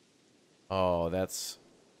 Oh, that's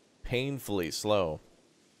painfully slow.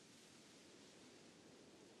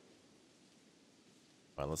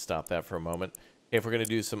 All right, let's stop that for a moment. Okay, if we're going to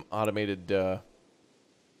do some automated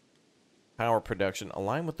power production,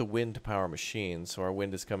 align with the wind to power machine. So our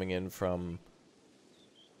wind is coming in from...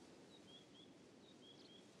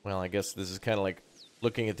 Well, I guess this is kind of like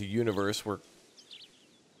looking at the universe. We're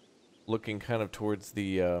looking kind of towards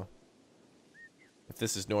the... if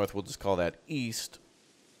this is north, we'll just call that east.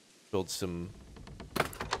 Build some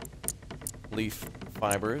leaf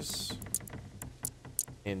fibers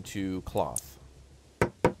into cloth. I'm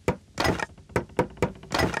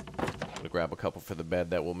gonna grab a couple for the bed.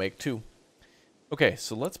 That will make 2. Okay,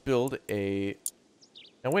 so let's build a...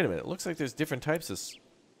 Now, wait a minute. It looks like there's different types of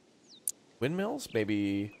windmills,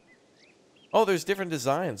 maybe... Oh, there's different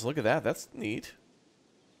designs. Look at that. That's neat.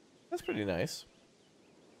 That's pretty nice.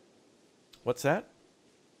 What's that?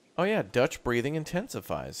 Oh, yeah. Dutch breathing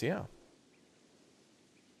intensifies. Yeah.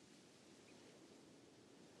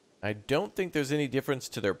 I don't think there's any difference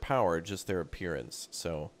to their power, just their appearance.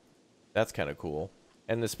 So, That's kind of cool.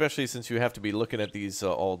 And especially since you have to be looking at these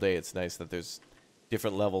all day, it's nice that there's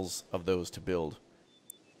different levels of those to build.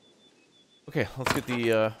 Okay, let's get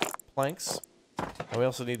the planks. And we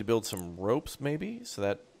also need to build some ropes, maybe, so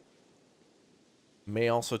that may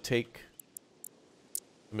also take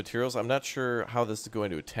the materials. I'm not sure how this is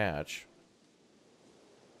going to attach.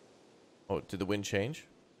 Oh, did the wind change?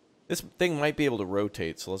 This thing might be able to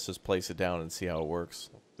rotate, so let's just place it down and see how it works.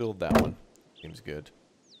 Build that one. Seems good.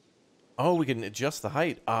 Oh, we can adjust the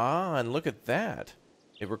height. Ah, and look at that.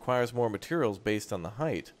 It requires more materials based on the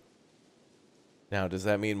height. Now, does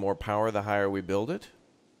that mean more power the higher we build it?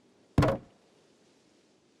 Is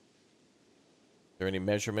there any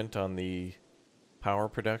measurement on the power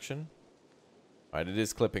production? Alright, it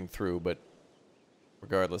is clipping through, but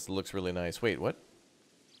regardless, it looks really nice. Wait, what?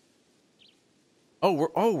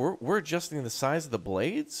 Oh, we're adjusting the size of the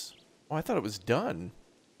blades? Oh, I thought it was done.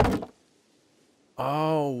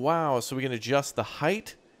 Oh, wow. So we can adjust the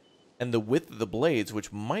height and the width of the blades,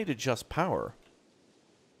 which might adjust power.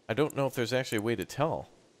 I don't know if there's actually a way to tell.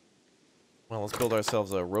 Well, let's build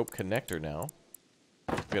ourselves a rope connector now.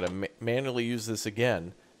 We're going to manually use this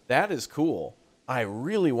again. That is cool. I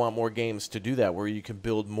really want more games to do that, where you can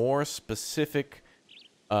build more specific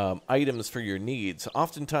items for your needs.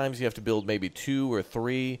 Oftentimes you have to build maybe 2 or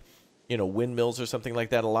 3, you know, windmills or something like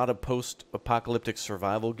that. A lot of post-apocalyptic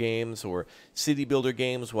survival games or city builder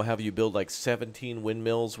games will have you build like 17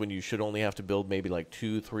 windmills when you should only have to build maybe like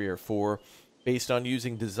 2, 3, or 4, based on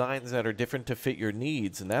using designs that are different to fit your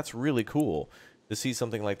needs. And that's really cool to see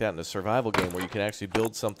something like that in a survival game, where you can actually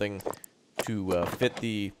build something to fit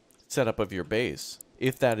the setup of your base.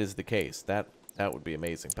 If that is the case, that would be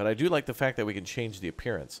amazing. But I do like the fact that we can change the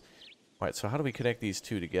appearance. All right, so how do we connect these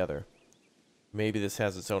two together? Maybe this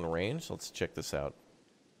has its own range. Let's check this out.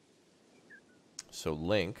 So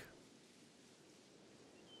link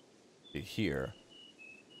to here.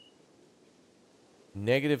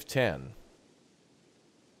 -10.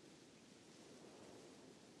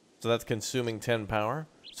 So that's consuming 10 power.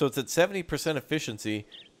 So it's at 70% efficiency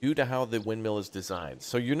due to how the windmill is designed.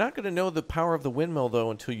 So you're not going to know the power of the windmill, though,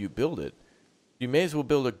 until you build it. You may as well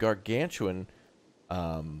build a gargantuan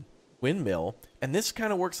windmill. And this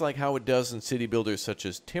kind of works like how it does in city builders such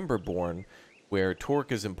as Timberborn, where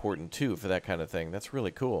torque is important, too, for that kind of thing. That's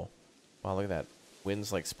really cool. Wow, look at that.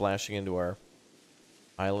 Wind's like splashing into our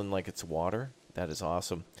island like it's water. That is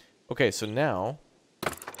awesome. Okay, so now...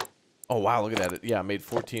 Oh, wow, look at that. Yeah, I made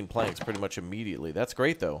 14 planks pretty much immediately. That's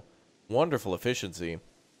great, though. Wonderful efficiency.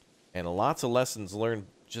 And lots of lessons learned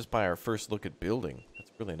just by our first look at building.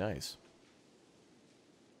 That's really nice.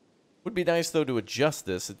 Would be nice, though, to adjust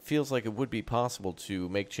this. It feels like it would be possible to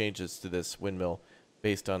make changes to this windmill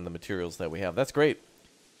based on the materials that we have. That's great.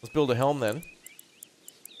 Let's build a helm, then.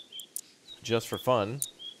 Just for fun.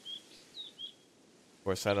 Of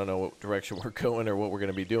course, I don't know what direction we're going or what we're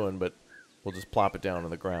going to be doing, but we'll just plop it down on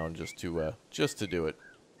the ground just to do it.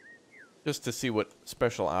 Just to see what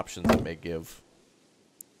special options it may give.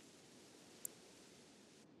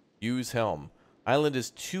 Use helm. Island is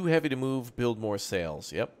too heavy to move. Build more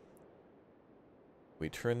sails. Yep. We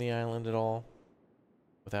turn the island at all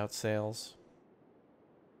without sails?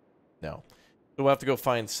 No. So we'll have to go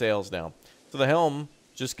find sails now. So the helm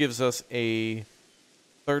just gives us a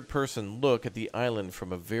third-person look at the island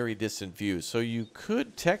from a very distant view. So you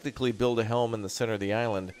could technically build a helm in the center of the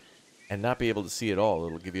island and not be able to see it all.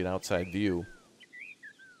 It'll give you an outside view.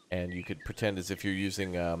 And you could pretend as if you're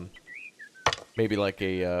using maybe like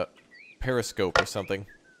a periscope or something.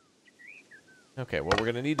 Okay, well, we're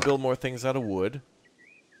going to need to build more things out of wood.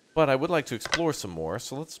 But I would like to explore some more,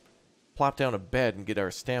 so let's plop down a bed and get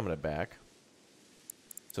our stamina back.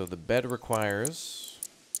 So the bed requires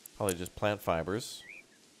probably just plant fibers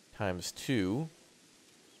times 2,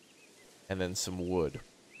 and then some wood.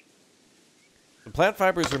 The plant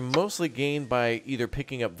fibers are mostly gained by either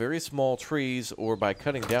picking up very small trees or by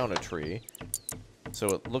cutting down a tree. So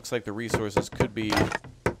it looks like the resources could be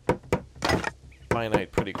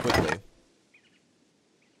finite pretty quickly.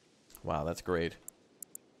 Wow, that's great.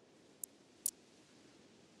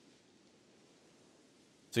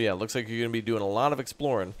 So yeah, it looks like you're going to be doing a lot of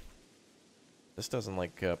exploring. This doesn't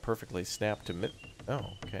like perfectly snap to mid... Oh,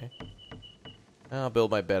 okay. I'll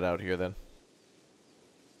build my bed out here then.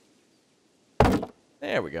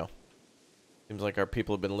 There we go. Seems like our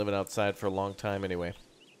people have been living outside for a long time anyway.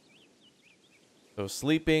 So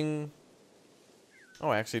sleeping...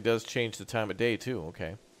 Oh, actually does change the time of day too,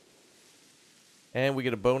 okay. And we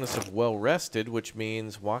get a bonus of well-rested, which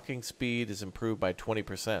means walking speed is improved by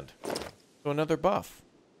 20%. So another buff.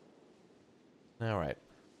 Alright.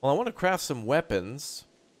 Well, I want to craft some weapons.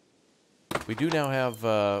 We do now have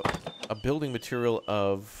a a building material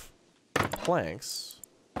of planks,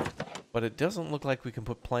 but it doesn't look like we can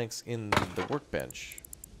put planks in the workbench,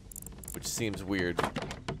 which seems weird.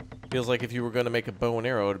 Feels like if you were going to make a bow and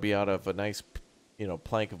arrow, it'd be out of a nice, you know,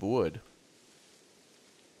 plank of wood.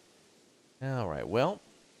 All right, well,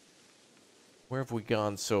 where have we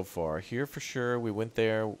gone so far? Here for sure. We went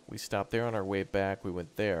there. We stopped there on our way back. We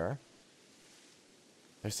went there.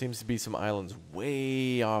 There seems to be some islands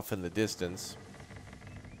way off in the distance.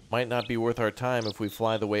 Might not be worth our time if we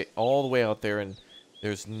fly all the way out there and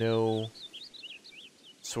there's no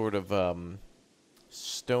sort of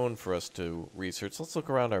stone for us to research. Let's look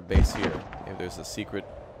around our base here. Maybe there's a secret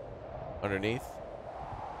underneath.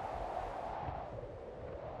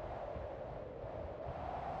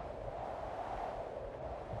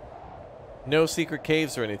 No secret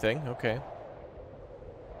caves or anything. Okay.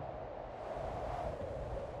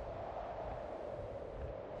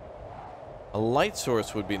 A light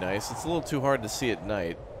source would be nice. It's a little too hard to see at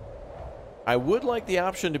night. I would like the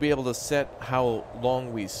option to be able to set how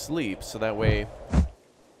long we sleep, so that way it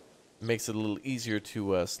makes it a little easier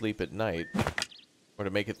to sleep at night, or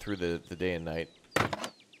to make it through the day and night.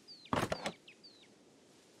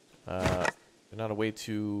 Not a way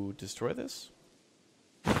to destroy this?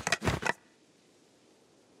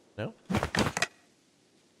 No?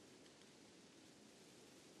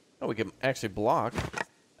 Oh, we can actually block.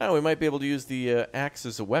 Oh, we might be able to use the axe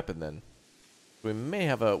as a weapon then. We may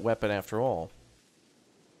have a weapon after all.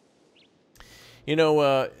 You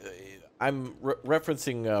know, I'm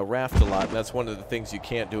referencing Raft a lot, and that's one of the things you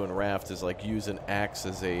can't do in Raft is like use an axe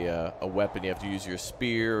as a weapon. You have to use your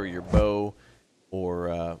spear or your bow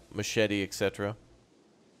or machete, etc.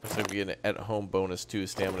 That's going to be an at-home bonus too.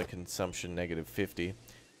 Stamina consumption -50.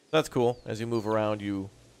 That's cool. As you move around, you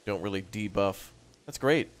don't really debuff. That's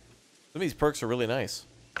great. Some of these perks are really nice.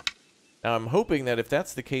 Now, I'm hoping that if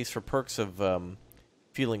that's the case for perks of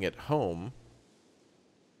feeling at home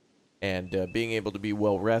and being able to be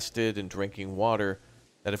well rested and drinking water,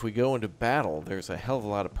 that if we go into battle, there's a hell of a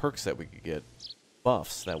lot of perks that we could get.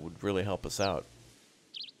 Buffs that would really help us out.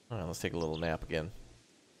 All right, let's take a little nap again.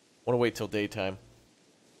 Want to wait till daytime.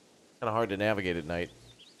 Kind of hard to navigate at night.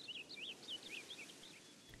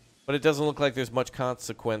 But it doesn't look like there's much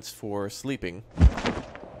consequence for sleeping.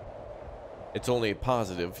 It's only a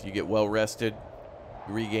positive. You get well rested,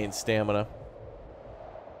 you regain stamina.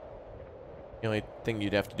 The only thing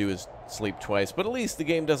you'd have to do is sleep twice, but at least the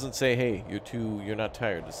game doesn't say, hey, you're not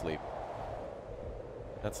tired to sleep.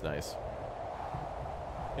 That's nice.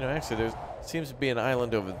 You know, actually, there seems to be an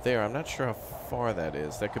island over there. I'm not sure how far that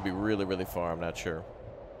is. That could be really, really far. I'm not sure.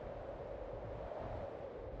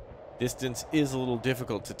 Distance is a little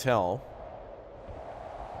difficult to tell.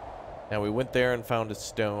 Now, we went there and found a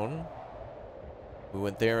stone. We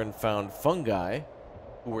went there and found fungi,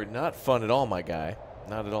 who were not fun at all, my guy.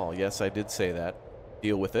 Not at all. Yes, I did say that.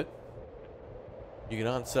 Deal with it. You can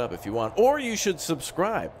unsub if you want, or you should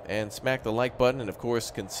subscribe and smack the like button, and of course,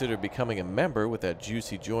 consider becoming a member with that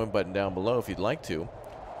juicy join button down below if you'd like to.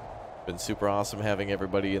 It's been super awesome having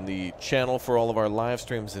everybody in the channel for all of our live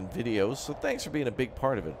streams and videos, so thanks for being a big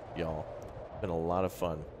part of it, y'all. It's been a lot of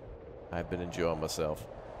fun. I've been enjoying myself.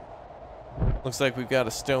 Looks like we've got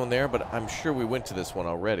a stone there, but I'm sure we went to this one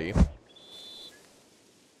already.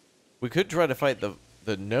 We could try to fight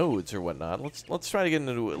the nodes or whatnot. Let's try to get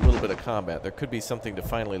into a little bit of combat. There could be something to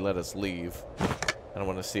finally let us leave. I don't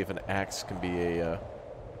want to see if an axe can be a...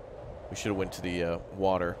 we should have went to the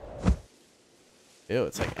water. Ew,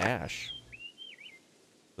 it's like ash.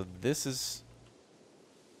 So this is...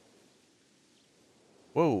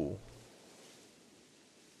 Whoa.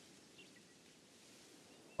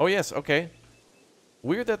 Oh, yes, okay.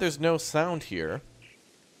 Weird that there's no sound here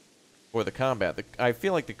for the combat. I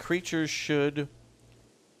feel like the creatures should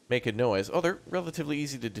make a noise. Oh, they're relatively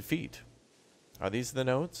easy to defeat. Are these the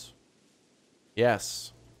nodes?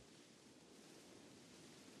 Yes.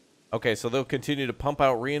 Okay, so they'll continue to pump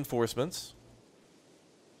out reinforcements.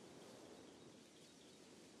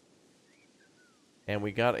 And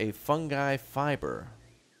we got a fungi fiber.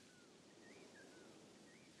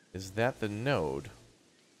 Is that the node?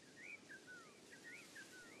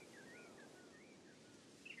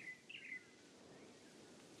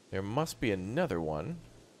 There must be another one.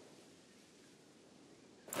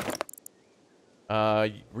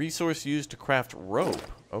 Resource used to craft rope.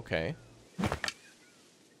 Okay.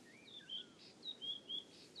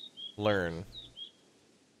 Learn.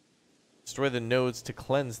 Destroy the nodes to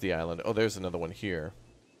cleanse the island. Oh, there's another one here.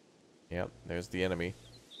 Yep, there's the enemy.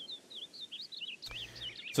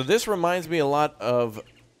 So this reminds me a lot of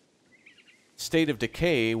State of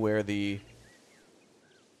Decay, where the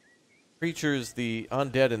creatures, the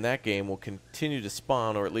undead in that game, will continue to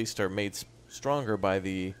spawn, or at least are made stronger by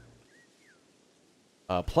the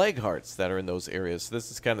plague hearts that are in those areas. So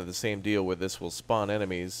this is kind of the same deal where this will spawn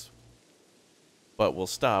enemies, but will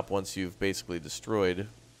stop once you've basically destroyed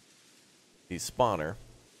the spawner.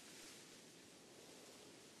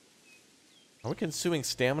 Are we consuming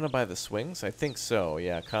stamina by the swings? I think so.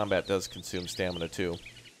 Yeah, combat does consume stamina too.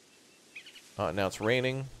 Now it's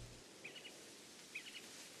raining.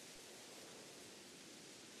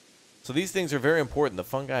 So these things are very important. The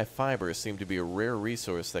fungi fibers seem to be a rare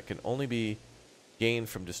resource that can only be gained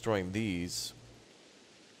from destroying these.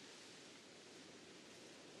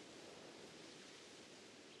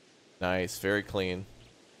 Nice, very clean.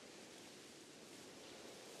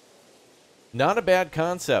 Not a bad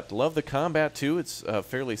concept. Love the combat too. It's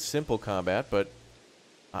fairly simple combat, but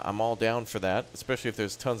I'm all down for that, especially if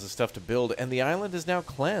there's tons of stuff to build. And the island is now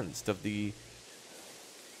cleansed of the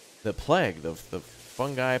plague, the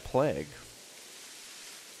fungi plague.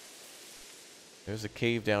 There's a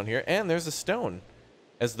cave down here, and there's a stone.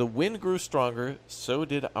 As the wind grew stronger, so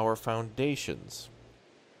did our foundations,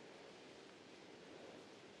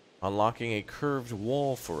 unlocking a curved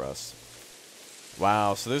wall for us.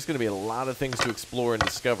 Wow, so there's going to be a lot of things to explore and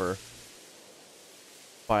discover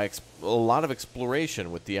by a lot of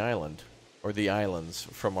exploration with the island, or the islands,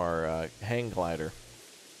 from our hang glider.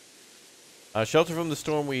 Shelter from the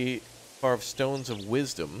storm, we carve stones of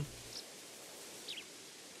wisdom.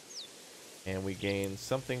 And we gain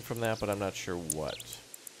something from that, but I'm not sure what.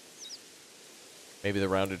 Maybe the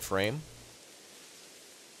rounded frame?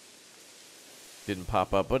 Didn't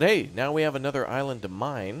pop up. But hey, now we have another island to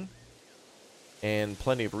mine. And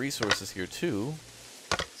plenty of resources here too.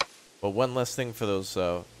 But one less thing for those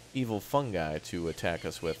evil fungi to attack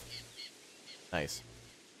us with. Nice.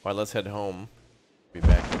 Alright, let's head home. Be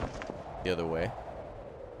back the other way.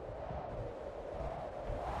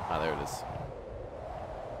 Ah, there it is.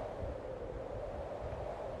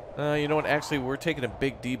 You know what? Actually, we're taking a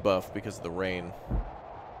big debuff because of the rain.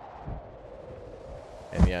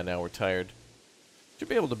 And yeah, now we're tired. Should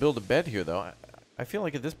be able to build a bed here, though. I feel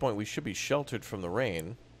like at this point we should be sheltered from the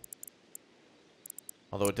rain.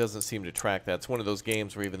 Although it doesn't seem to track that. It's one of those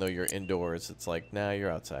games where even though you're indoors, it's like, nah,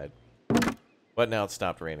 you're outside. But now it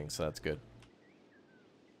stopped raining, so that's good.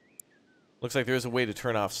 Looks like there is a way to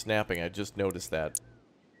turn off snapping. I just noticed that.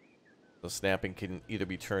 So snapping can either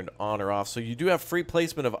be turned on or off. So you do have free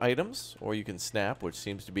placement of items, or you can snap, which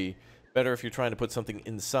seems to be better if you're trying to put something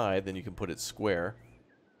inside. Then you can put it square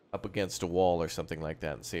up against a wall or something like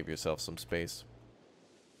that and save yourself some space.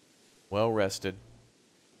 Well rested.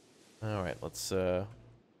 Alright, let's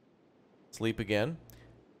sleep again.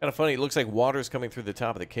 Kind of funny, it looks like water's coming through the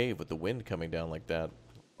top of the cave with the wind coming down like that.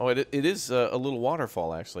 Oh, it is a little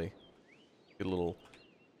waterfall, actually. Good little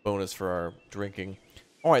bonus for our drinking.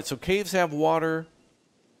 Alright, so caves have water.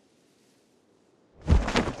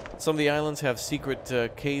 Some of the islands have secret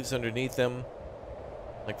caves underneath them.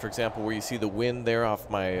 Like, for example, where you see the wind there off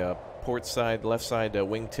my port side, left side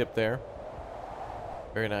wingtip there.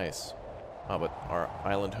 Very nice. Oh, but our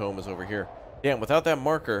island home is over here. Damn, without that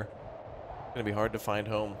marker, it's going to be hard to find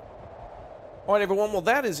home. Alright, everyone, well,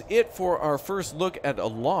 that is it for our first look at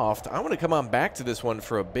Aloft. I want to come on back to this one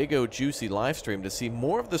for a big old juicy live stream to see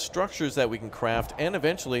more of the structures that we can craft and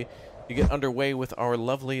eventually to get underway with our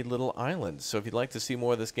lovely little island. So if you'd like to see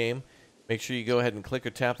more of this game, make sure you go ahead and click or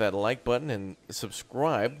tap that like button and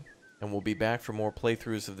subscribe, and we'll be back for more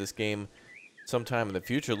playthroughs of this game sometime in the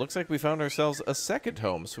future. Looks like we found ourselves a second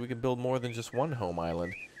home, so we can build more than just one home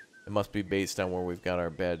island. It must be based on where we've got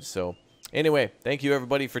our bed. So anyway, thank you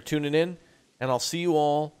everybody for tuning in. And I'll see you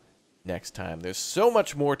all next time. There's so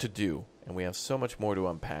much more to do, and we have so much more to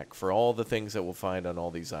unpack for all the things that we'll find on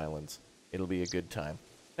all these islands. It'll be a good time.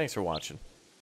 Thanks for watching.